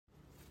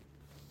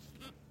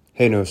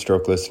Hey, No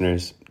Stroke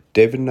listeners.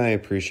 David and I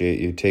appreciate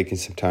you taking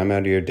some time out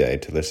of your day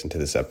to listen to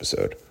this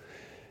episode.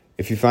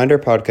 If you find our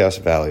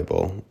podcast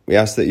valuable, we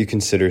ask that you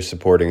consider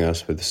supporting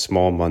us with a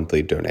small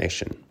monthly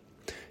donation.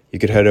 You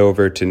could head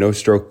over to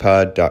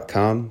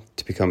nostrokepod.com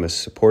to become a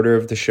supporter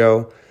of the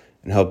show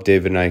and help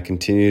David and I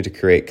continue to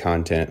create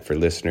content for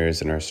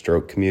listeners in our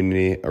stroke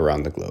community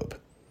around the globe.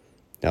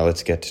 Now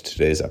let's get to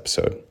today's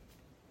episode.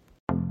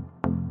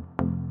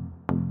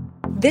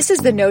 This is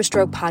the No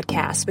Stroke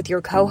Podcast with your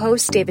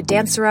co-hosts David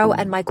Dansero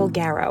and Michael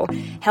Garrow,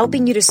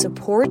 helping you to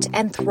support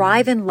and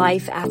thrive in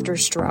life after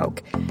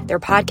stroke. Their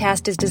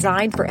podcast is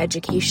designed for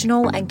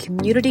educational and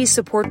community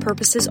support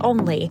purposes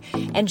only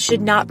and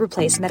should not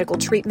replace medical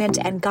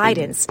treatment and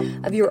guidance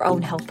of your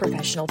own health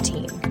professional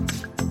team.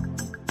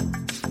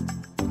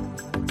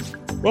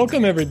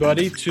 Welcome,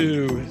 everybody,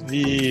 to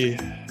the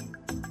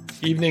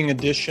evening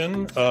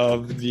edition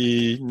of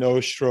the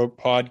No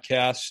Stroke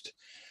Podcast,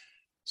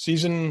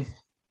 Season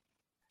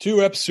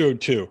 2,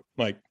 Episode 2,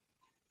 Mike.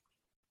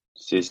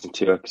 Season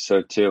 2,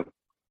 Episode 2.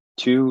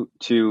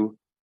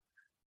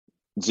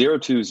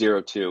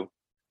 0202.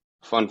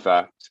 Fun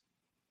fact.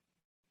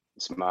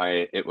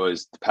 It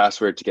was the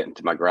password to get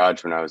into my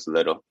garage when I was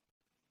little.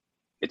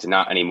 It's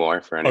not anymore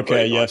for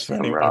anybody who wants to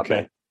come rob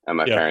me at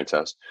my parents'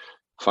 house.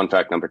 Fun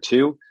fact number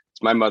 2,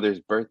 it's my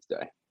mother's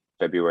birthday,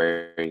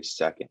 February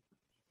 2nd.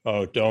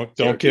 Oh, don't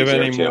give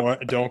any more.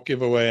 Don't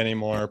give away any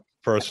more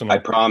personal. I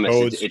promise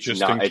codes, it's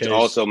not. It's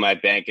also my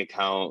bank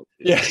account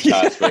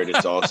password.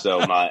 It's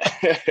also my.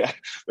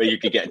 But you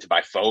could get into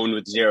my phone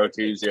with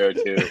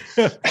 0202.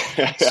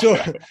 So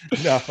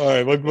no, all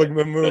right. We'll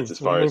move. That's as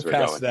far we'll as move we're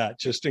past going. that,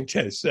 just in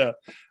case. So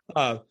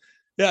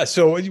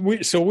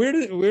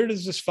where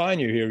does this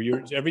find you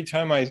here? Every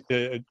time I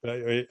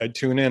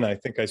tune in, I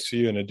think I see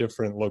you in a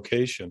different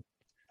location.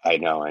 I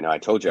know. I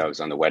told you I was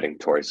on the wedding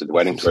tour. So the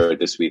wedding tour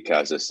this week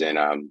has us in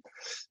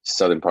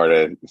southern part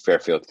of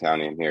Fairfield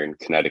County. I'm here in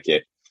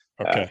Connecticut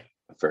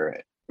for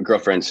a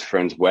girlfriend's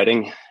friend's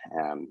wedding.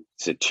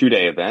 It's a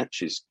 2-day event.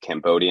 She's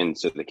Cambodian,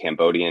 so the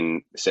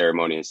Cambodian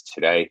ceremony is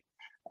today.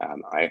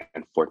 I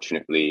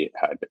unfortunately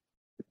had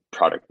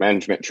product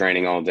management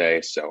training all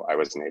day, so I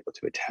wasn't able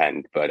to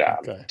attend. But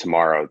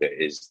tomorrow there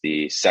is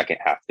the second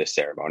half of the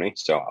ceremony,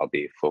 so I'll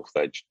be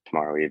full-fledged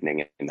tomorrow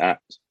evening in that.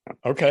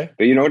 Okay.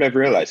 But you know what I've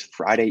realized?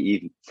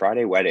 Friday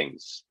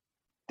weddings,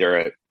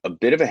 they're a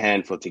bit of a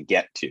handful to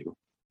get to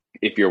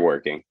if you're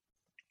working.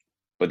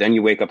 But then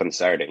you wake up on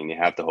Saturday and you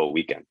have the whole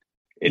weekend.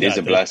 It is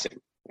a blessing.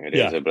 It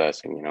is a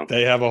blessing, you know.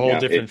 They have a whole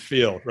different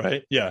feel,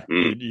 right? Yeah.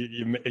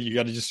 You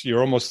got to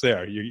you're almost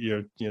there.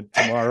 You're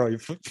tomorrow, you're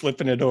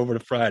flipping it over to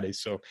Friday.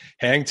 So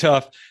hang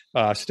tough,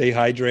 stay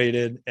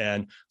hydrated.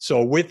 And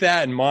so with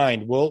that in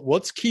mind,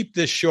 let's keep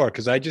this short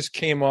because I just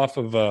came off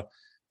of a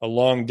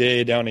long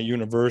day down at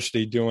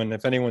university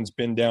if anyone's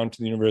been down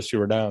to the University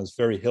of Rhode Island, it's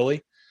very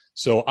hilly.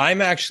 So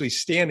I'm actually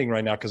standing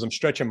right now because I'm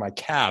stretching my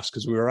calves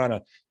because we were on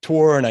a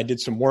tour and I did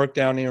some work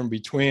down here in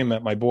between,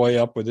 met my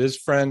boy up with his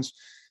friends.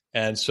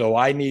 And so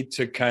I need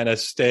to kind of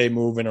stay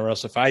moving or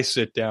else if I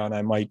sit down,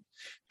 I might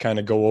kind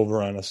of go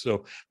over on us.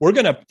 So we're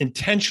going to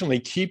intentionally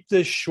keep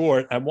this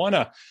short. I want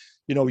to,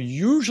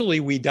 usually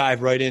we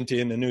dive right into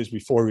in the news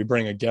before we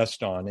bring a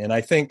guest on. And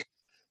I think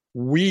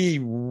we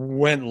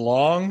went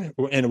long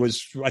and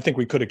I think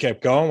we could have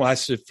kept going. I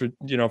said,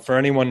 for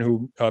anyone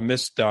who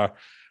missed our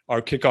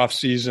kickoff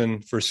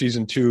season for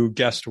season 2,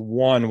 guest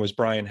 1 was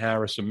Brian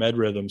Harris of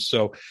MedRhythm.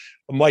 So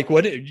Mike,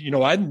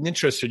 I'm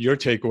interested in your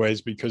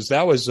takeaways because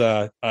that was,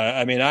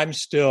 I'm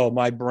still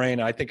my brain.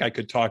 I think I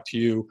could talk to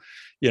you,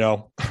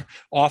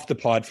 off the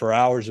pod for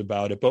hours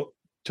about it, but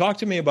talk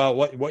to me about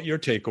what your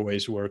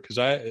takeaways were. Cause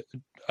I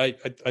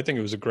think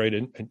it was a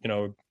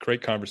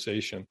great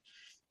conversation.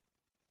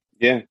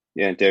 Yeah,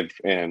 Dave.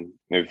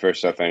 Maybe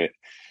first off,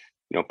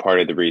 part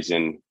of the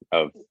reason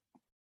of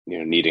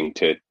needing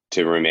to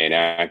remain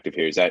active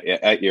here is that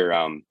at your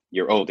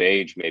old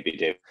age, maybe,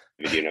 Dave,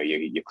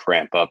 you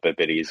cramp up a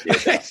bit easier.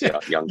 That's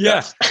young.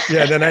 Yeah.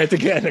 Then I had to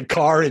get in a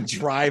car and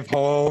drive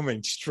home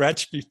and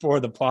stretch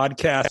before the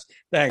podcast.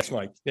 Thanks,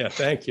 Mike. Yeah,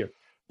 thank you.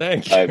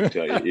 Thank you. I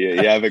tell you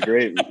have a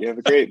great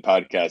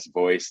podcast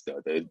voice,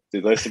 though. The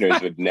listeners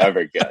would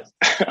never guess.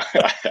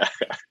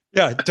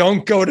 Yeah,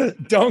 don't go to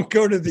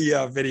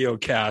the video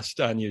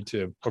cast on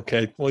YouTube.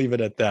 Okay, leave it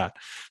at that.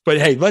 But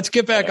hey, let's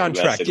get back on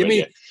track.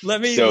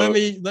 Let me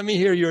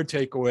hear your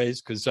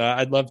takeaways because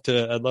I'd love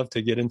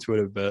to get into it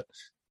a bit.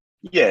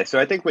 Yeah, so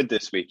I think with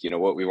this week,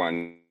 what we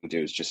want to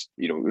do is just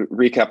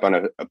recap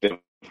on a bit of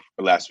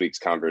last week's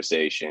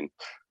conversation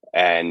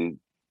and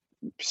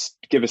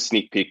give a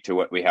sneak peek to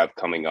what we have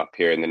coming up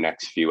here in the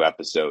next few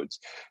episodes.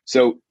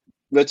 So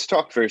let's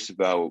talk first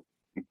about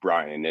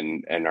Brian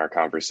and our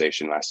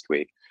conversation last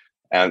week.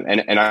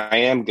 And I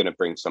am going to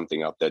bring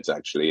something up that's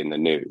actually in the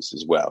news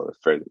as well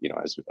for,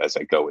 as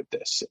I go with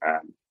this,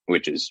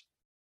 which is,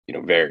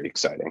 very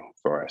exciting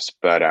for us.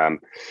 But I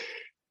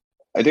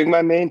think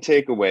my main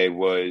takeaway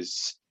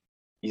was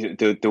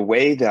the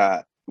way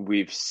that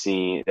we've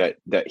seen that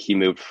he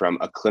moved from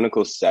a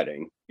clinical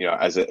setting,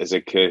 as a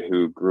kid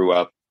who grew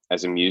up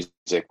as a music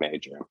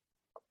major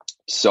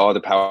saw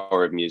the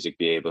power of music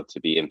be able to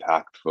be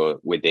impactful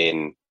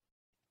within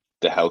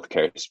the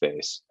healthcare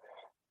space,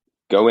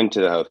 go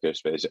into the healthcare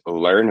space,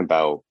 learn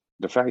about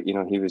the fact,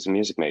 he was a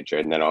music major,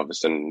 and then all of a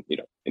sudden,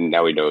 and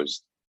now he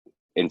knows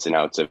ins and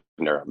outs of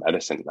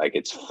neuromedicine. Like,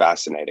 it's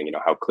fascinating,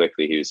 how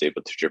quickly he was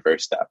able to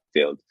traverse that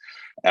field.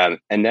 And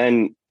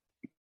then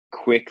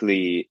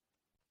quickly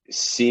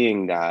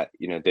seeing that,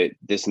 that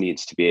this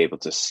needs to be able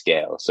to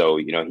scale. So,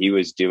 he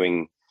was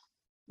doing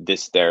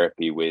this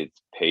therapy with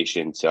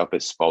patients up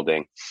at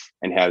Spalding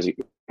and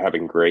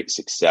having great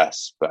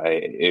success. But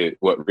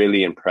what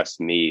really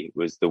impressed me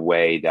was the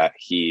way that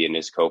he and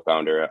his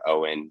co-founder,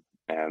 Owen,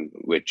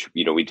 which,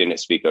 we didn't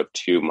speak of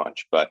too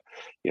much, but,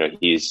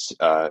 he's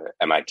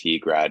MIT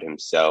grad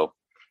himself.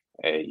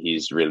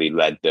 He's really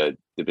led the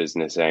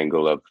business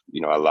angle of,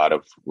 a lot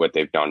of what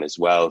they've done as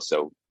well.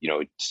 So,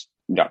 it's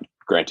not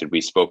granted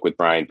we spoke with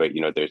Brian, but,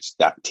 there's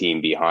that team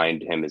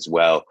behind him as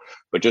well.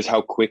 But just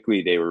how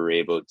quickly they were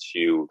able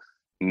to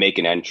make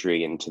an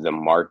entry into the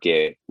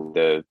market,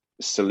 the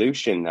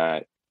solution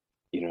that,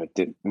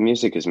 the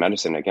music is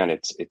medicine. Again,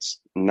 it's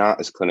not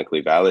as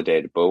clinically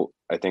validated, but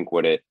I think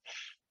what it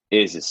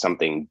is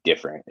something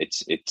different.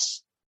 It's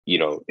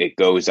it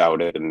goes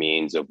out of the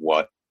means of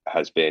what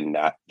has been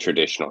that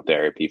traditional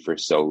therapy for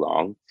so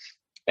long.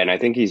 And I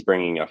think he's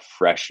bringing a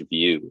fresh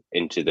view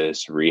into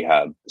this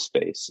rehab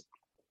space,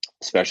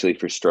 especially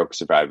for stroke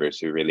survivors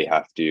who really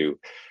have to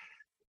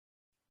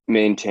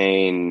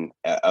maintain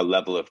a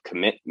level of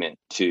commitment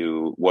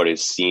to what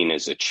is seen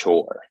as a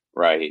chore,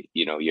 right?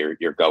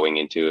 You're going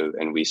into,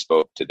 and we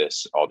spoke to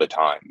this all the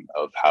time,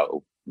 of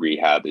how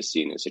rehab is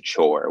seen as a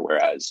chore,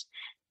 whereas,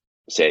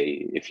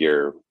 say, if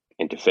you're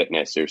into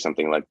fitness or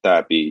something like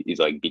that,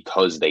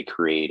 because they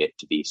create it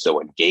to be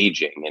so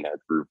engaging in a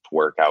group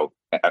workout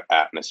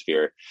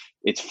atmosphere,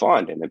 it's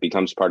fun and it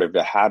becomes part of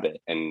the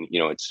habit. And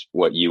it's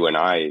what you and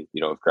I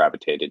have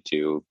gravitated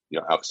to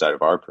outside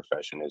of our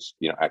profession is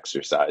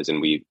exercise,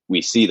 and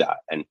we see that.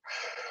 And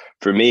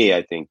for me,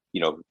 I think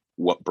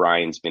what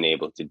Brian's been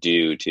able to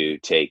do to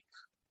take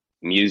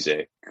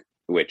music,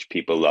 which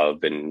people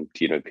love and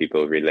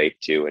people relate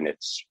to, and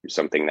it's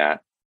something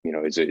that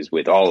is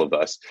with all of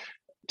us,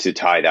 to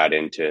tie that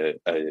into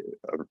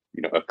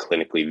a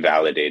clinically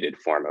validated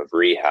form of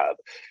rehab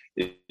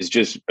is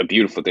just a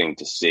beautiful thing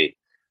to see.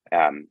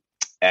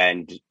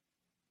 And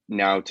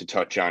now to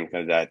touch on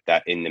kind of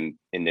that in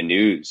the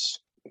news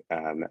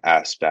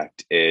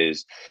aspect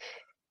is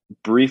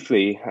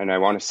briefly, and I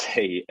want to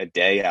say a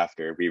day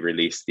after we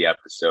released the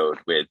episode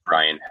with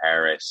Brian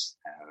Harris,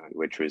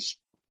 which was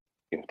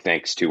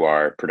thanks to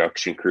our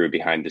production crew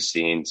behind the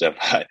scenes of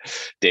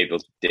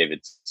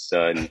David's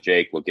son,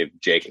 Jake. We'll give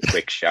Jake a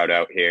quick shout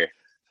out here.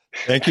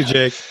 Thank you,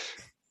 Jake.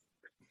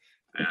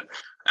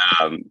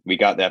 We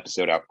got the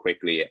episode out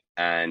quickly,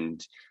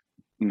 and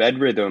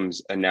MedRhythms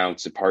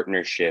announced a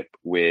partnership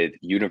with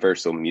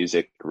Universal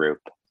Music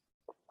Group,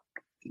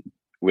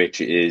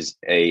 which is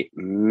a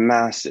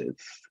massive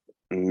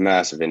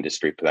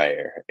industry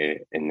player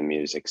in the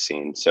music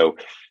scene. So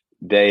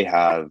they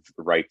have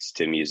rights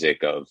to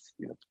music of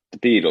the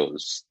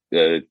Beatles,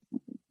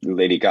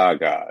 Lady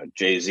Gaga,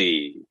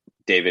 Jay-Z.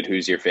 David,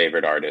 who's your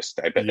favorite artist?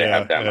 I bet they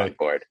have them on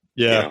board.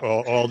 Yeah,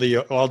 all the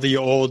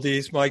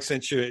oldies, Mike,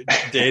 since you're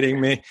dating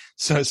me.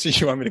 So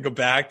you want me to go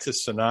back to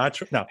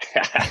Sinatra?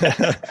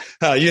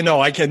 No.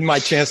 I get my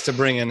chance to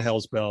bring in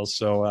Hell's Bells.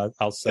 So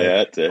I'll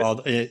say,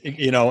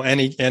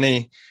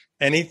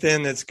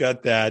 anything that's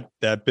got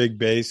that big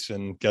bass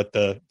and got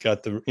the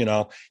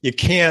you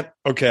can't.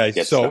 Okay,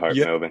 gets the heart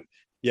moving.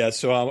 Yeah,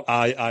 so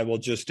I will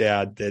just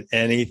add that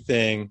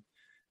anything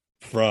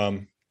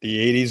from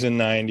the 80s and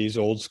 90s,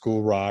 old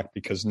school rock,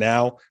 because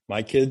now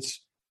my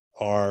kids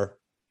are,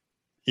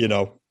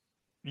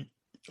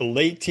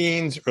 late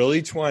teens,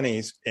 early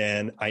 20s,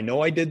 and I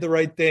know I did the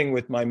right thing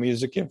with my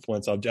music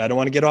influence. I don't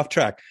want to get off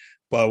track,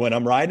 but when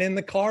I'm riding in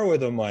the car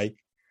with them, Mike,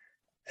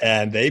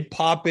 and they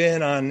pop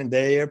in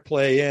they are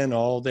playing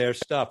all their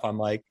stuff, I'm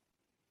like,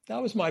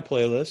 that was my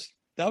playlist.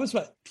 That was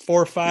my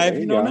 4 or 5,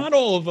 not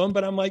all of them,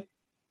 but I'm like,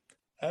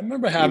 I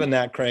remember having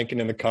that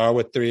cranking in the car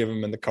with 3 of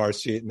them in the car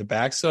seat in the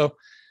back. So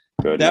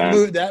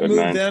moved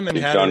them and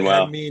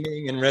had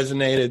meaning and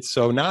resonated.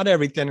 So not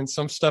everything, and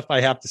some stuff I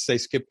have to say,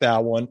 skip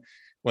that one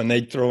when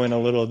they throw in a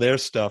little of their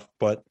stuff.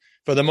 But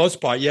for the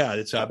most part, yeah,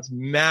 it's a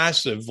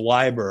massive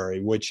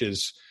library, which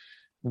is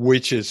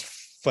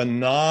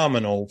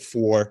phenomenal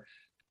for,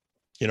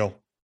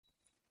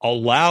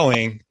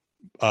 allowing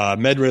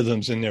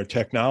MedRhythms in their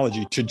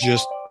technology to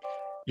just,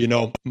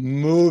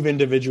 move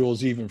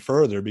individuals even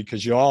further,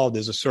 because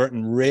there's a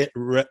certain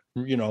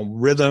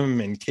rhythm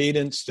and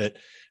cadence that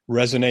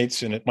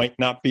resonates, and it might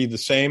not be the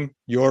same.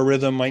 Your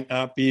rhythm might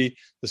not be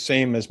the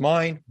same as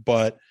mine,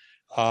 but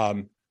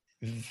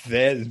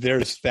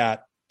there's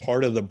that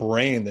part of the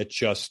brain that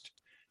just,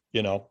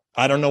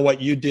 I don't know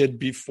what you did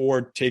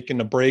before taking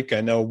a break.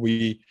 I know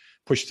we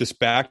pushed this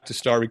back to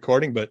start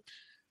recording, but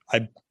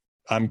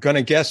I'm going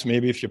to guess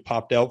maybe if you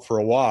popped out for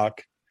a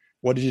walk,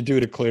 what did you do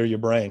to clear your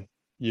brain?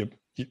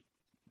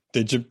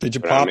 Did you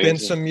pop in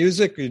some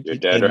music? You're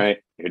dead right.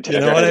 You're dead, you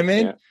know right. what I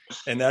mean? Yeah.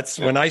 And that's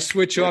when I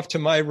switch off to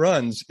my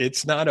runs.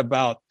 It's not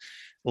about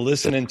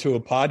listening to a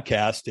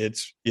podcast.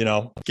 It's,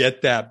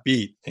 get that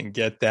beat and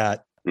get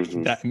that.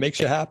 That makes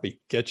you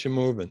happy, get you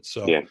moving.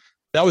 So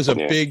that was a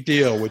big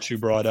deal, which you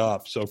brought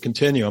up. So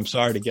continue. I'm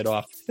sorry to get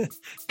off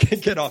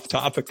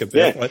topic a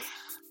bit. But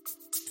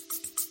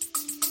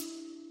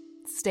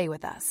stay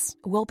with us.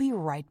 We'll be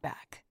right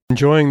back.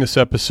 Enjoying this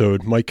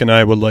episode, Mike and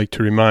I would like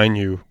to remind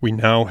you we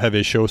now have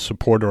a show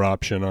supporter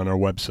option on our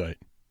website.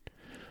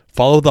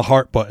 Follow the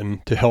heart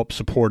button to help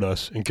support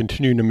us and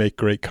continue to make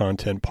great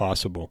content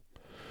possible.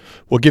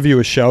 We'll give you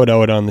a shout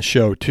out on the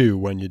show too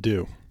when you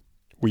do.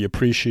 We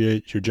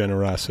appreciate your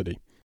generosity.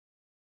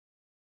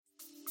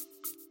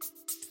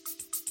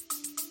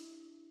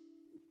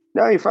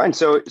 No, you're fine.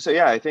 So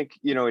yeah, I think,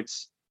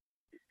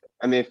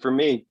 for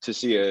me to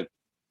see a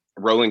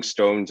Rolling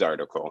Stones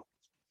article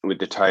with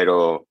the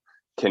title,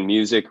 "Can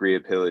Music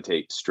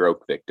Rehabilitate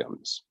Stroke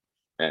Victims?"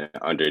 and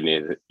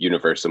underneath,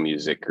 Universal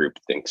Music Group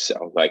thinks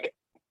so.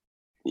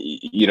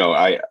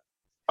 I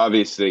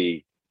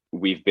obviously,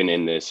 we've been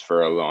in this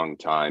for a long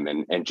time,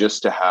 and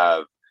just to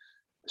have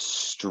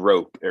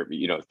stroke, or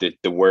the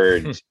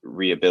word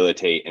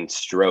rehabilitate and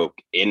stroke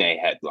in a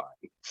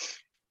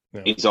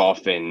headline is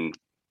often,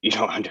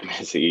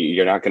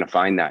 you're not going to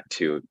find that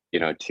too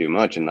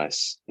much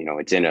unless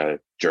it's in a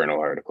journal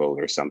article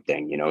or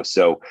something.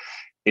 So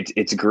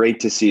it's great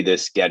to see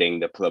this getting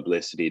the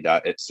publicity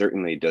that it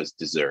certainly does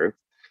deserve.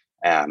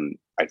 I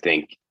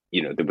think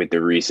with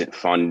the recent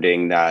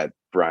funding that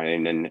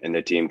Brian and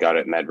the team got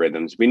at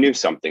MedRhythms, we knew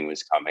something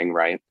was coming,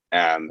 right?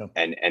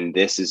 And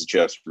this has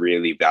just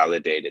really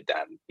validated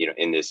them,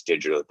 in this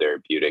digital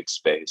therapeutic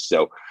space.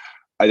 So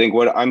I think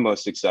what I'm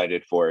most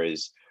excited for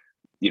is,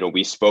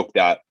 we spoke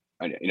that,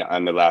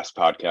 on the last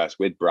podcast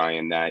with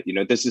Brian, that,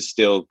 this is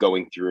still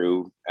going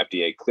through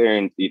FDA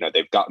clearance.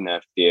 They've gotten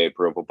the FDA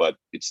approval, but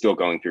it's still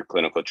going through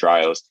clinical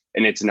trials,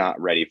 and it's not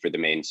ready for the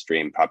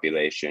mainstream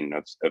population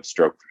of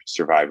stroke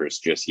survivors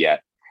just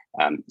yet.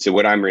 So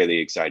what I'm really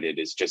excited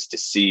is just to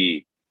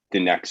see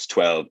the next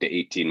 12 to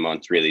 18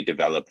 months really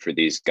develop for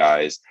these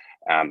guys,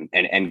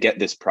 and get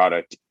this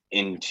product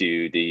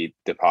into the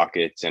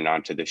pockets and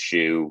onto the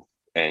shoe,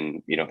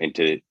 and,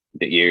 into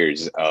the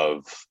ears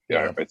of,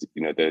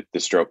 the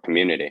stroke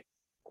community.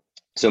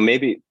 So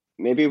maybe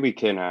we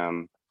can,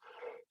 kind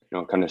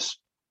of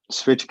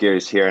switch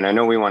gears here. And I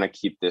know we want to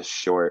keep this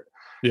short.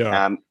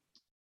 Yeah.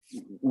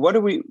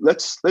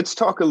 Let's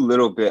talk a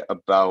little bit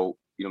about,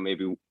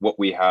 maybe what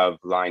we have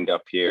lined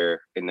up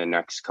here in the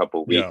next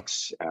couple of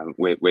weeks,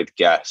 with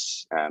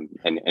guests, and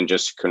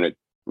just kind of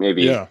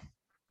maybe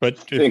but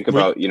think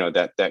about,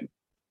 that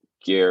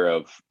gear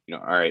of, all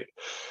right,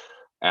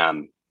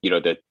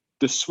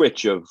 the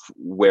switch of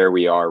where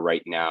we are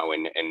right now,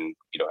 and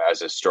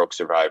as a stroke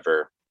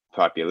survivor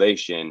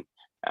population,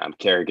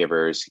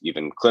 caregivers,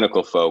 even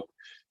clinical folk,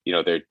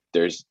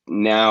 there's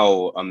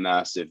now a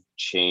massive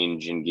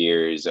change in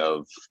gears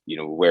of,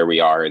 where we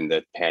are in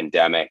the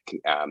pandemic,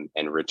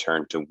 and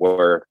return to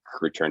work,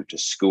 return to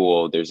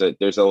school. There's a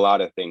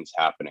lot of things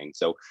happening.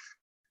 So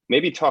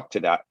maybe talk to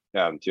that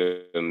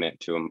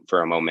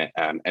for a moment,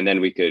 and then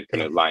we could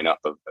kind of line up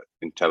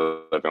and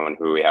tell everyone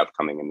who we have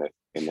coming in the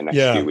next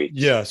few weeks.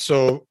 Yeah.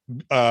 So,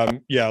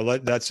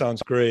 that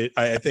sounds great.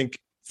 I think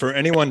for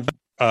anyone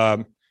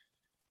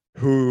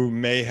who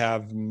may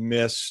have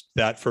missed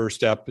that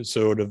first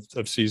episode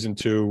of season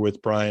 2 with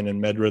Brian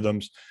and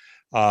MedRhythms,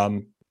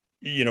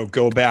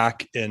 go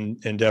back and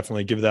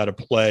definitely give that a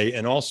play.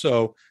 And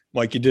also,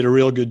 Mike, you did a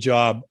real good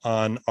job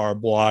on our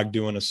blog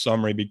doing a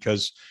summary,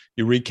 because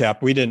you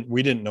recap. We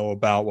didn't know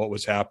about what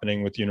was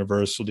happening with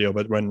Universal deal,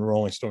 but when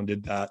Rolling Stone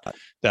did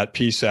that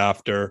piece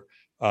after,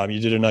 you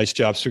did a nice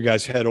job. So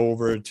guys, head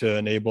over to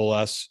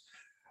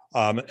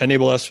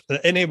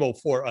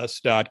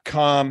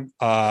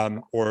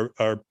enableforus.com,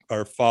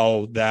 or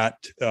follow that,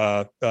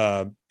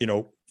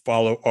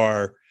 follow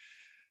our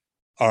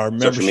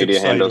membership media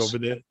site handles,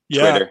 over there.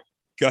 Twitter.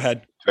 Go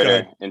ahead.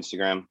 Twitter,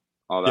 Instagram,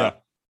 all that. Yeah.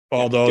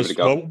 All those.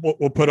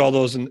 We'll put all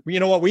those in. You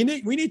know what? We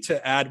need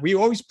to add. We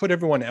always put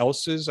everyone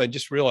else's. I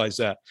just realized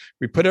that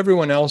we put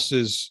everyone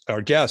else's,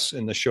 our guests,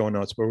 in the show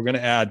notes, but we're going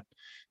to add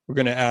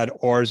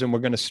ours, and we're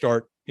going to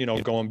start,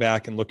 going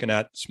back and looking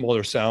at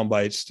smaller sound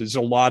bites. There's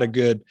a lot of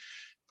good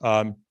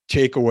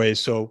takeaways.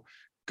 So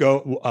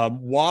go,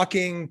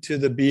 Walking to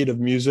the Beat of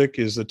Music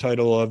is the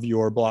title of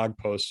your blog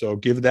post. So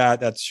give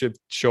that should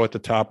show at the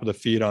top of the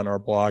feed on our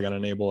blog on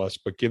Enable Us,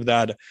 but give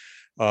that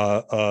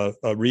a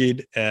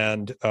read.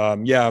 And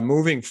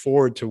moving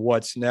forward to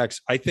what's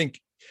next, I think,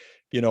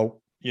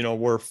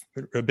 we're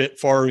a bit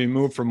far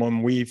removed from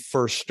when we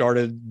first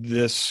started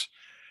this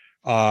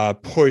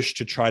push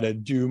to try to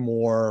do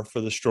more for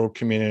the stroke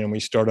community, and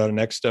we started our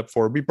next step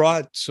forward. We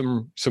brought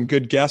some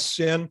good guests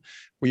in.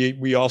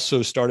 We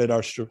also started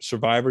our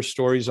survivor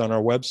stories on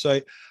our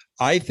website.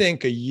 I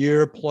think a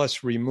year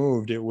plus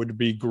removed, it would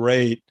be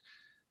great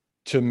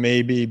to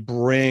maybe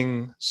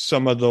bring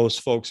some of those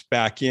folks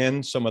back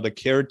in, some of the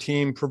care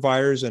team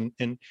providers, and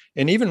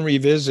even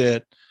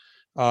revisit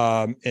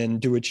and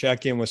do a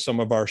check-in with some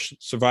of our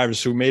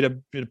survivors who may have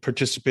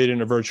participated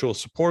in a virtual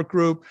support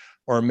group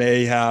or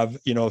may have,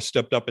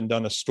 stepped up and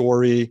done a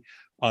story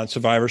on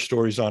Survivor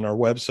Stories on our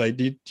website.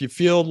 Do you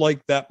feel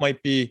like that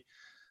might be,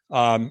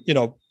 worth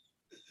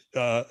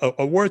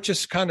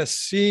just kind of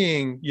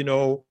seeing,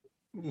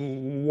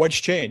 what's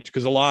changed?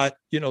 Because a lot,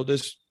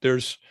 there's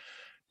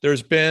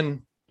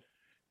been,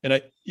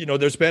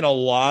 there's been a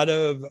lot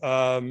of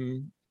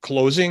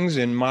closings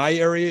in my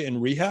area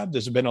in rehab.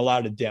 There's been a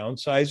lot of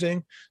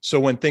downsizing. So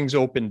when things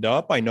opened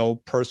up, I know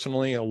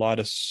personally a lot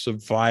of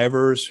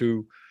survivors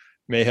who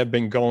may have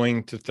been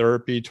going to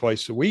therapy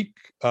twice a week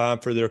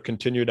for their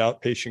continued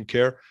outpatient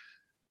care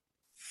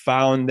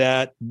found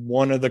that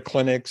one of the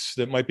clinics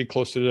that might be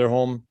close to their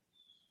home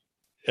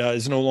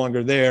is no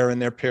longer there,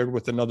 and they're paired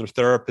with another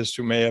therapist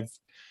who may have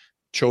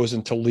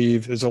chosen to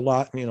leave. There's a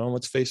lot,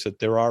 let's face it,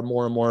 there are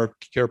more and more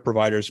care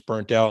providers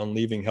burnt out and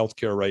leaving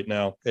healthcare right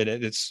now. And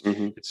it's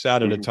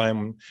sad at a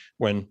time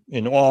when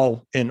in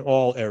all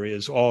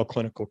areas, all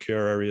clinical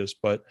care areas,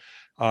 but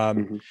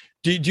do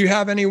you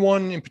have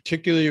anyone in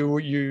particular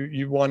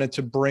you wanted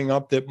to bring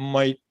up that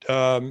might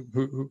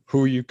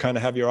who you kind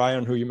of have your eye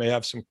on, who you may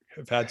have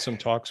had some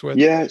talks with?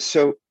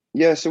 So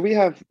we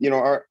have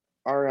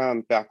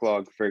our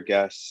backlog for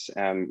guests.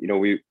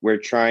 We're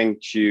trying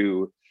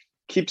to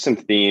keep some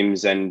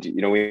themes, and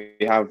we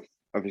have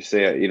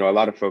obviously a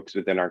lot of folks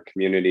within our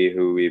community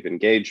who we've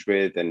engaged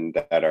with and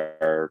that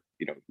are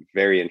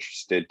very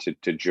interested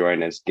to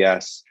join as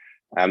guests.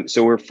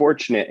 So we're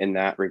fortunate in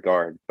that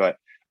regard, but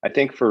I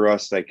think for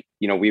us,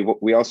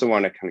 we also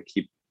want to kind of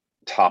keep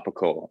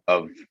topical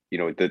of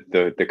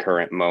the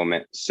current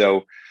moment.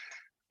 So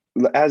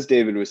as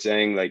David was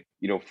saying,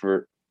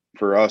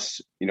 for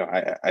us,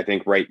 I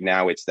think right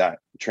now it's that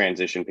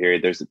transition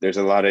period. There's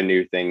a lot of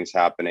new things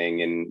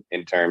happening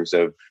in terms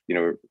of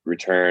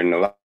return, a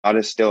lot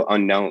of still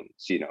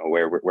unknowns,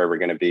 where we're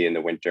going to be in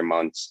the winter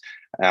months.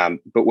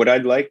 But what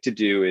I'd like to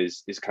do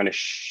is kind of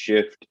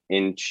shift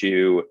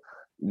into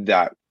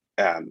that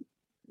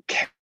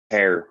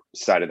care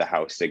side of the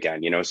house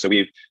again. So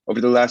we've over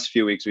the last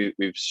few weeks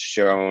we've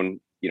shown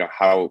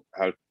how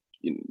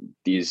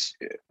these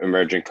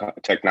emerging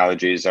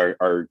technologies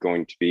are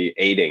going to be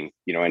aiding,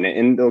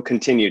 and they'll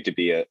continue to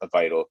be a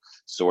vital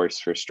source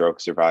for stroke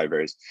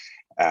survivors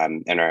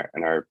and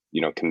our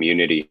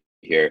community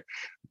here.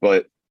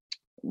 But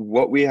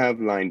what we have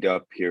lined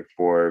up here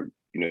for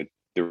the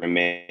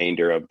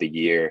remainder of the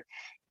year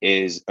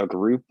is a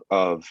group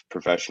of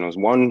professionals.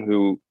 One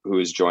who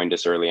has joined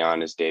us early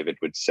on, as David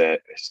would said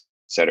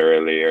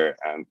earlier,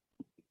 and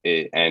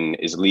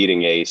is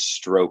leading a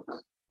stroke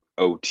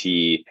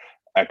OT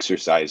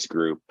exercise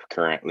group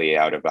currently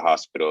out of a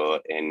hospital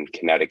in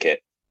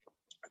Connecticut.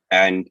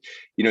 And,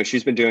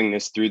 she's been doing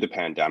this through the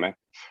pandemic.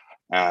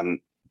 But,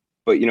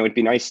 it'd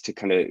be nice to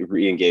kind of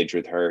re-engage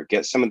with her,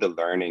 get some of the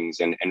learnings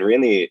and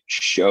really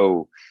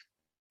show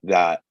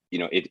that,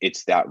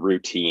 it's that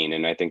routine.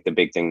 And I think the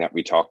big thing that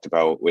we talked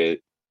about with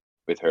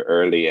her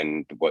early,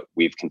 and what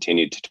we've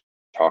continued to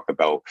talk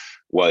about,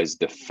 was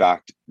the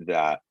fact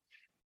that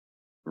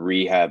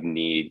rehab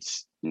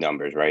needs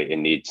numbers, right? You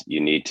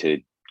need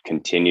to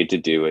continue to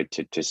do it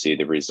to see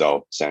the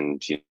results.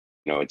 And,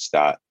 it's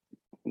that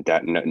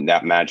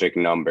magic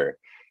number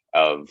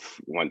of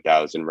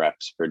 1,000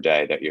 reps per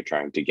day that you're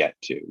trying to get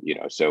to,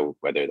 so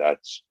whether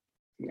that's,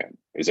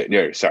 is it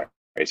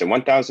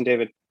 1,000,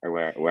 David, or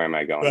where am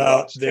I going?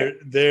 Well,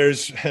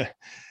 there's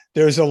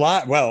a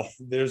lot. Well,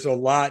 there's a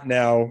lot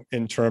now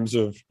in terms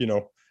of,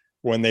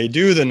 when they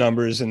do the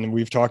numbers, and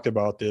we've talked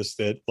about this,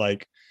 that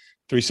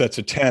 3 sets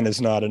of 10 is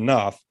not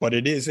enough, but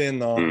it is in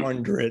the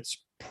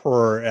hundreds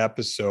per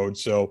episode.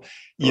 So,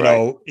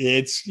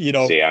 it's,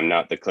 see, I'm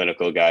not the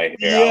clinical guy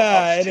here.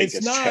 Yeah. And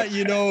it's not,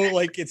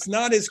 it's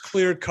not as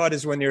clear cut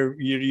as when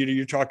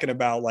you're talking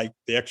about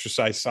the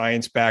exercise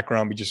science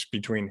background, just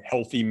between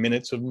healthy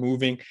minutes of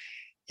moving.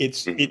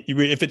 It's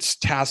if it's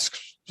task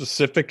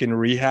specific in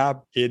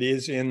rehab, it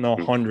is in the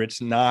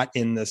hundreds, not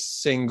in the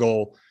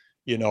single,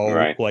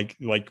 like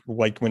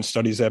when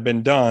studies have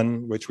been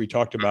done, which we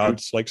talked about,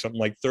 it's something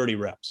like 30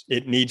 reps.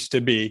 It needs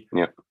to be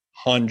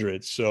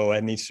hundreds. So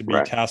it needs to be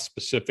task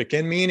specific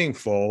and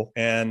meaningful.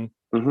 And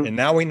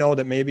now we know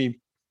that maybe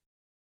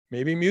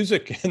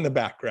music in the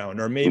background,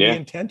 or maybe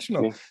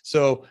intentional. Yeah.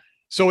 So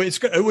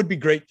it would be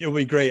great. It would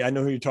be great. I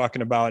know who you're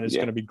talking about. And it's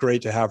going to be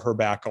great to have her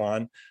back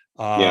on.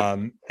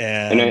 And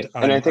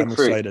I think I'm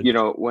excited.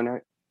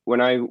 When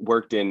I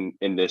worked in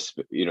this,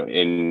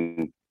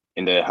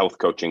 in the health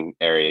coaching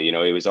area,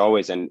 it was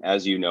always, and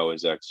as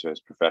as an exercise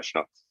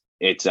professional,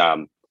 it's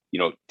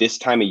this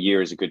time of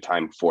year is a good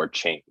time for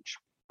change,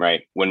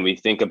 right? When we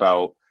think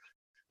about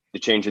the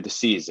change of the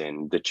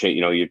season,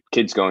 your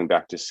kids going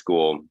back to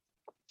school,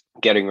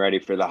 getting ready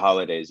for the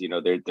holidays,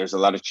 there's a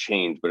lot of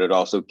change, but it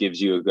also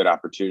gives you a good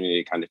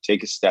opportunity to kind of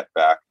take a step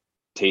back,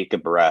 take a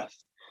breath,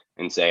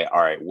 and say, all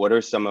right, what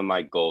are some of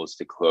my goals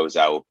to close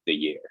out the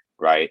year,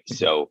 right?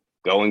 So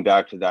going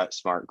back to that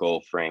SMART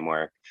goal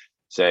framework,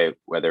 say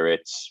whether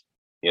it's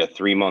a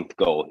 3-month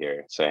goal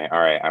here, say, all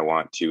right, I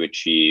want to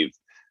achieve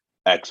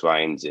X, Y,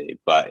 and Z,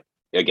 but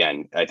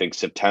again, I think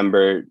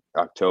September,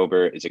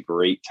 October is a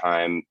great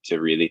time to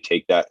really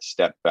take that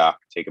step back,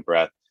 take a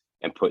breath,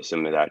 and put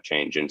some of that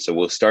change in. So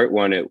we'll start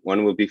one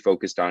will be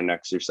focused on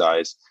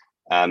exercise,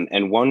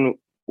 and one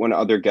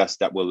other guest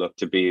that we'll look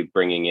to be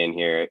bringing in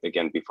here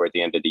again before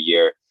the end of the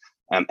year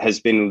has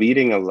been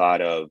leading a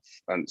lot of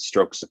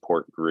stroke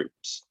support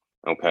groups.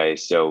 Okay,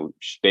 so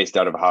she's based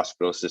out of a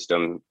hospital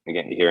system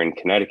again here in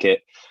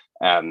Connecticut,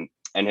 and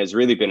has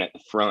really been at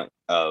the front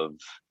of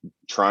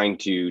trying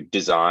to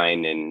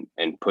design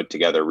and put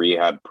together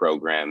rehab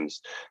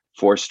programs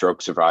for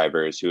stroke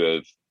survivors who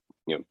have,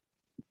 you know,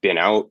 been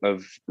out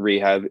of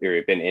rehab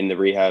or been in the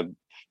rehab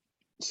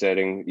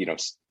setting, you know,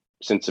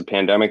 since the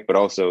pandemic, but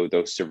also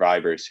those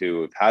survivors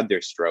who have had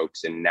their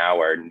strokes and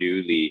now are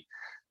newly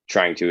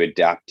trying to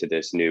adapt to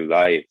this new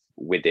life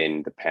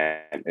within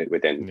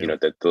you know,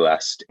 the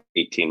last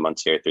 18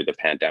 months here through the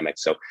pandemic.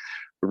 So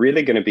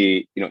really going to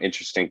be, you know,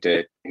 interesting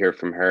to hear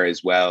from her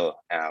as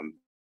well,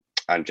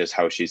 on just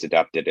how she's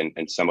adapted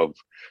and some of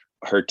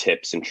her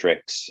tips and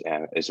tricks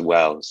as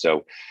well.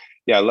 So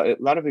yeah, a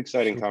lot of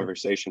exciting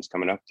conversations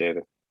coming up,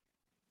 David.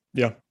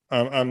 Yeah,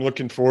 I'm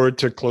looking forward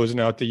to closing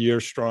out the year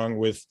strong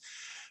with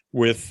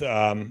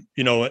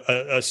you know,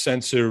 a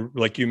sense of,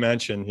 like you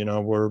mentioned, you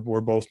know, we're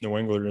both New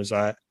Englanders.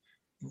 I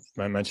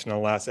mentioned in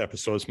the last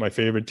episode, it's my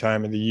favorite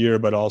time of the year,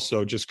 but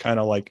also just kind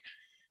of like,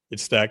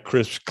 it's that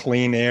crisp,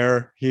 clean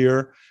air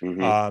here.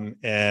 Mm-hmm.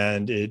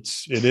 And it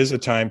is a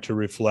time to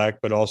reflect,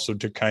 but also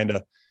to kind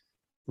of,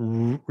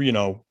 you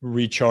know,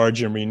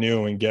 recharge and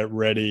renew and get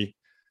ready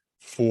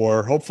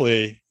for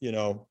hopefully, you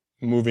know,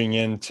 moving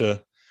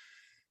into,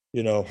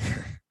 you know,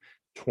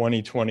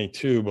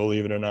 2022,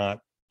 believe it or not,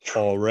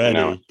 already.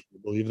 Can you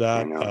believe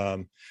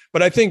that?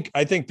 But I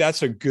think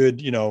that's a good,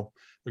 you know,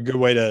 a good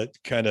way to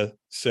kind of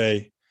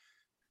say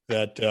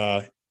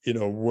that, you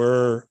know,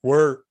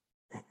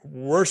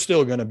 we're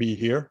still going to be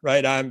here,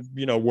 right?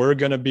 You know, we're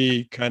going to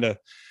be kind of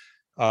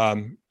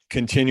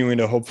continuing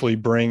to hopefully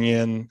bring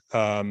in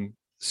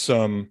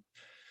some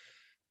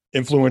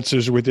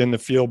influencers within the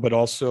field, but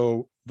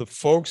also the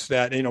folks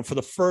that, you know, for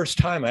the first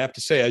time, I have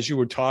to say, as you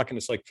were talking,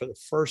 it's like for the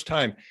first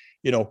time,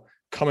 you know,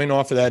 coming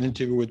off of that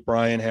interview with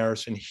Brian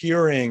Harrison,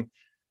 hearing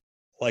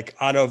like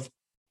out of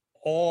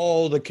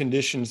all the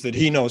conditions that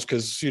he knows,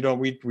 because, you know,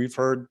 we've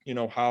heard, you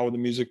know, how the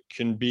music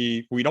can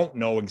be, we don't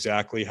know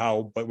exactly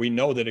how, but we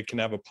know that it can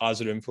have a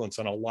positive influence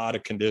on a lot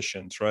of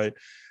conditions, right?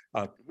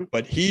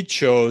 But he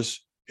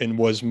chose and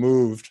was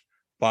moved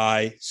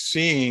by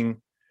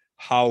seeing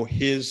how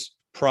his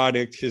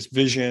product, his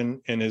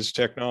vision, and his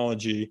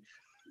technology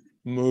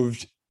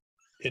moved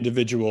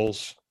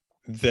individuals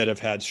that have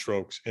had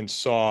strokes, and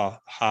saw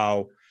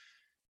how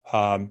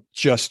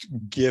just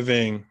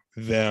giving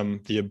them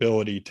the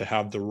ability to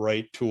have the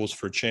right tools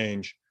for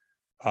change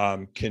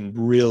can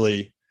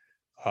really,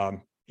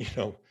 you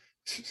know,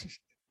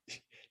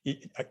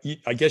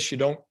 I guess you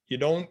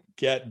don't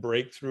get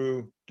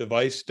breakthrough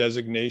device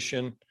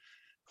designation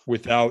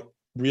without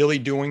really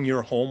doing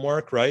your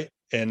homework, right?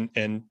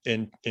 And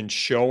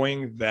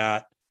showing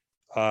that,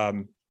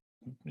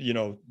 you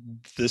know,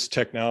 this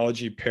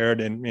technology paired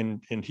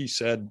and he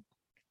said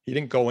he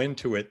didn't go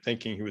into it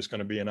thinking he was going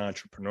to be an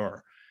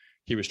entrepreneur.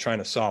 He was trying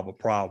to solve a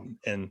problem.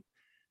 And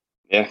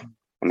yeah,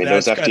 I mean,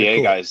 those FDA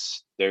cool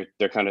guys,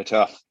 they're kind of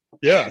tough.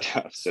 Yeah.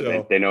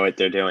 So they know what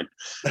they're doing.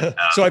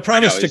 So I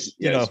promised it's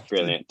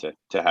brilliant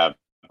to have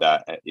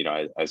that, you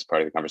know, as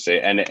part of the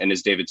conversation. And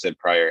as David said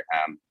prior,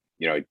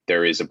 you know,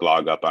 there is a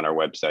blog up on our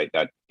website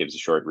that gives a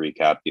short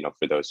recap, you know,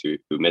 for those who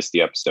missed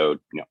the episode.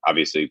 You know,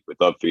 obviously we'd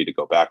love for you to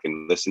go back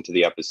and listen to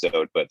the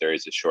episode, but there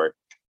is a short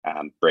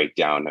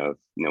breakdown of,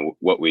 you know,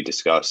 what we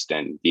discussed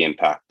and the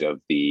impact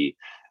of the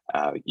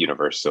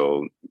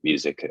Universal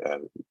Music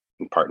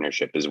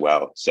partnership as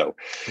well. So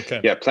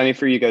yeah, plenty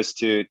for you guys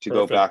to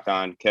go back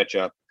on, catch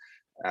up.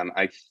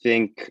 I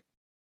think,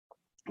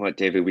 what,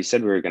 David, we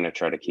said we were going to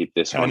try to keep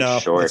this one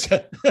short.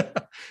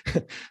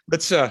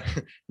 Let's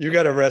you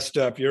got to rest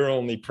up. You're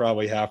only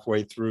probably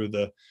halfway through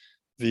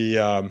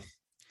the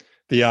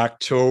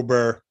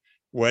October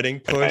wedding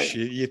push.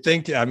 Okay. You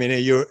think, I mean, are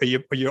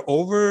you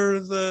over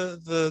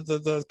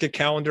the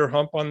calendar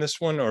hump on this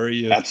one, or are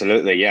you?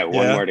 Absolutely. Yeah.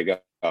 One more to go.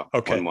 Oh,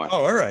 okay. One more.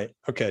 Oh, all right.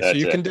 Okay. That's so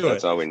you can do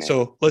That's it. All we need.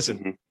 So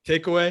listen,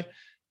 takeaway,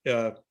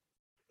 a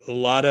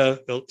lot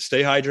of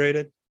stay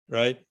hydrated,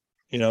 right?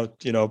 You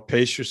know,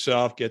 pace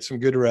yourself, get some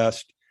good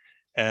rest.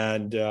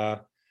 And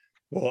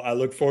well, I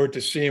look forward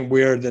to seeing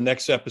where the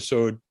next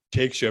episode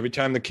takes you. Every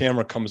time the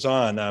camera comes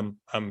on,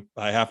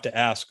 I have to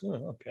ask,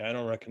 okay, I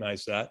don't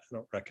recognize that. I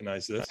don't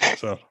recognize this.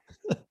 So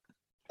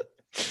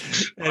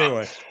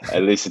anyway,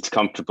 at least it's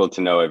comfortable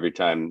to know every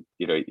time,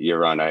 you know,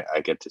 you're on, I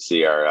get to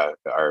see our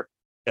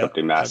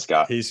company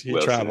mascot. He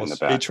travels.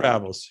 He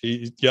travels.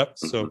 Mm-hmm.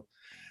 So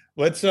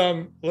let's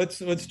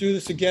do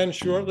this again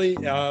shortly.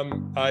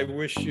 I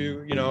wish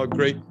you a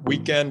great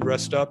weekend.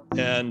 Rest up,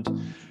 and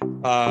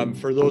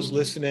for those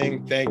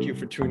listening, thank you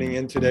for tuning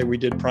in today. We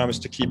did promise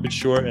to keep it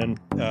short, and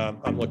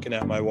I'm looking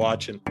at my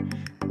watch and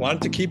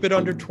wanted to keep it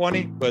under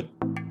 20, but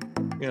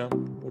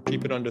we'll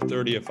keep it under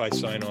 30 if I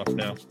sign off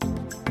now.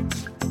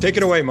 Take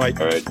it away, Mike.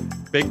 All right.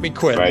 Make me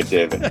quit. All right,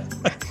 David.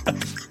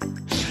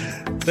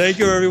 Thank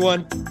you,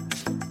 everyone.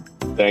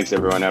 Thanks,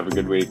 everyone. Have a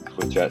good week.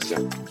 We'll chat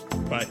soon.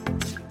 Bye.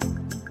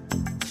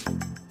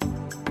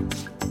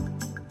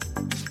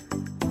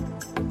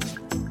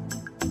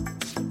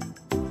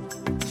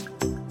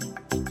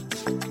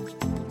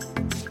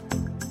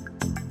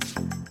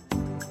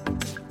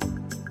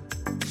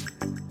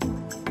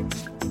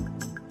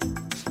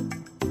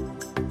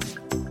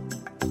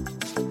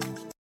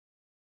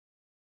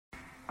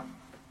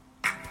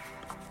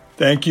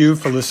 Thank you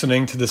for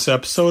listening to this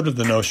episode of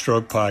the No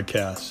Stroke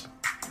Podcast.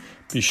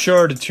 Be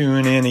sure to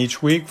tune in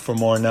each week for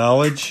more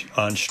knowledge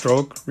on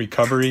stroke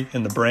recovery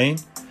in the brain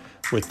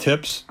with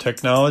tips,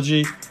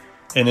 technology,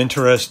 and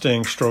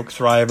interesting stroke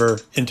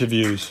thriver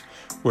interviews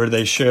where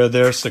they share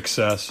their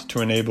success to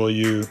enable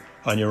you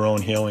on your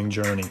own healing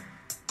journey.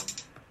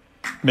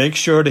 Make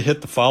sure to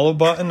hit the follow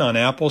button on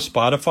Apple,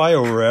 Spotify,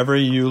 or wherever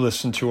you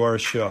listen to our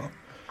show.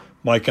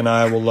 Mike and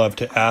I will love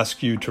to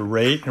ask you to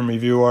rate and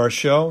review our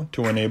show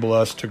to enable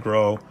us to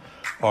grow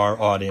our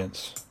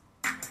audience.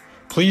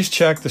 Please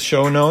check the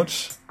show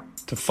notes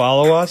to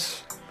follow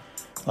us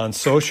on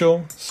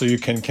social so you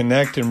can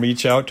connect and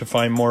reach out to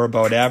find more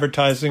about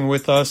advertising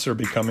with us or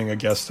becoming a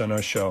guest on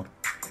our show.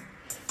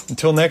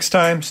 Until next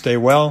time, stay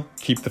well,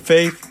 keep the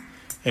faith,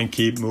 and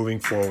keep moving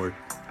forward.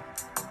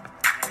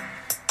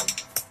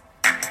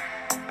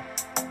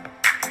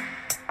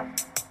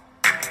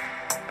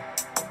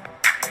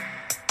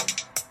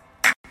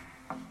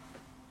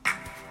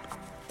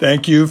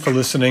 Thank you for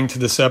listening to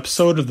this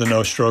episode of the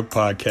No Stroke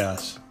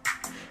Podcast.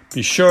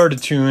 Be sure to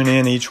tune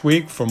in each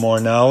week for more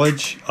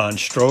knowledge on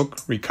stroke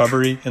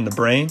recovery in the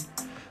brain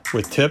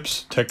with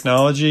tips,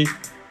 technology,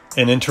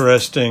 and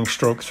interesting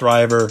stroke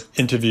thriver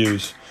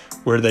interviews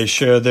where they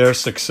share their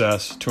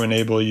success to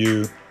enable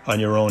you on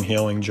your own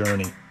healing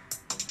journey.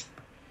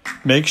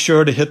 Make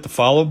sure to hit the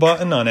follow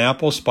button on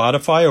Apple,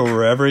 Spotify, or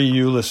wherever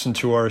you listen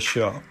to our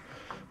show.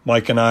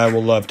 Mike and I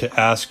will love to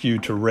ask you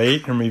to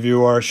rate and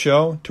review our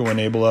show to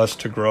enable us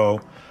to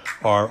grow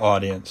our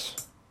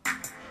audience.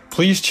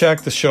 Please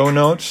check the show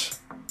notes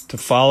to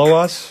follow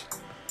us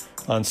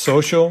on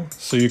social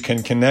so you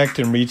can connect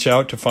and reach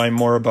out to find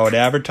more about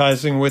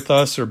advertising with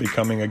us or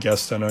becoming a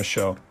guest on our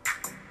show.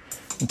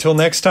 Until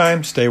next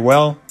time, stay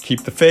well,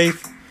 keep the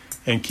faith,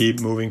 and keep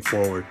moving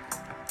forward.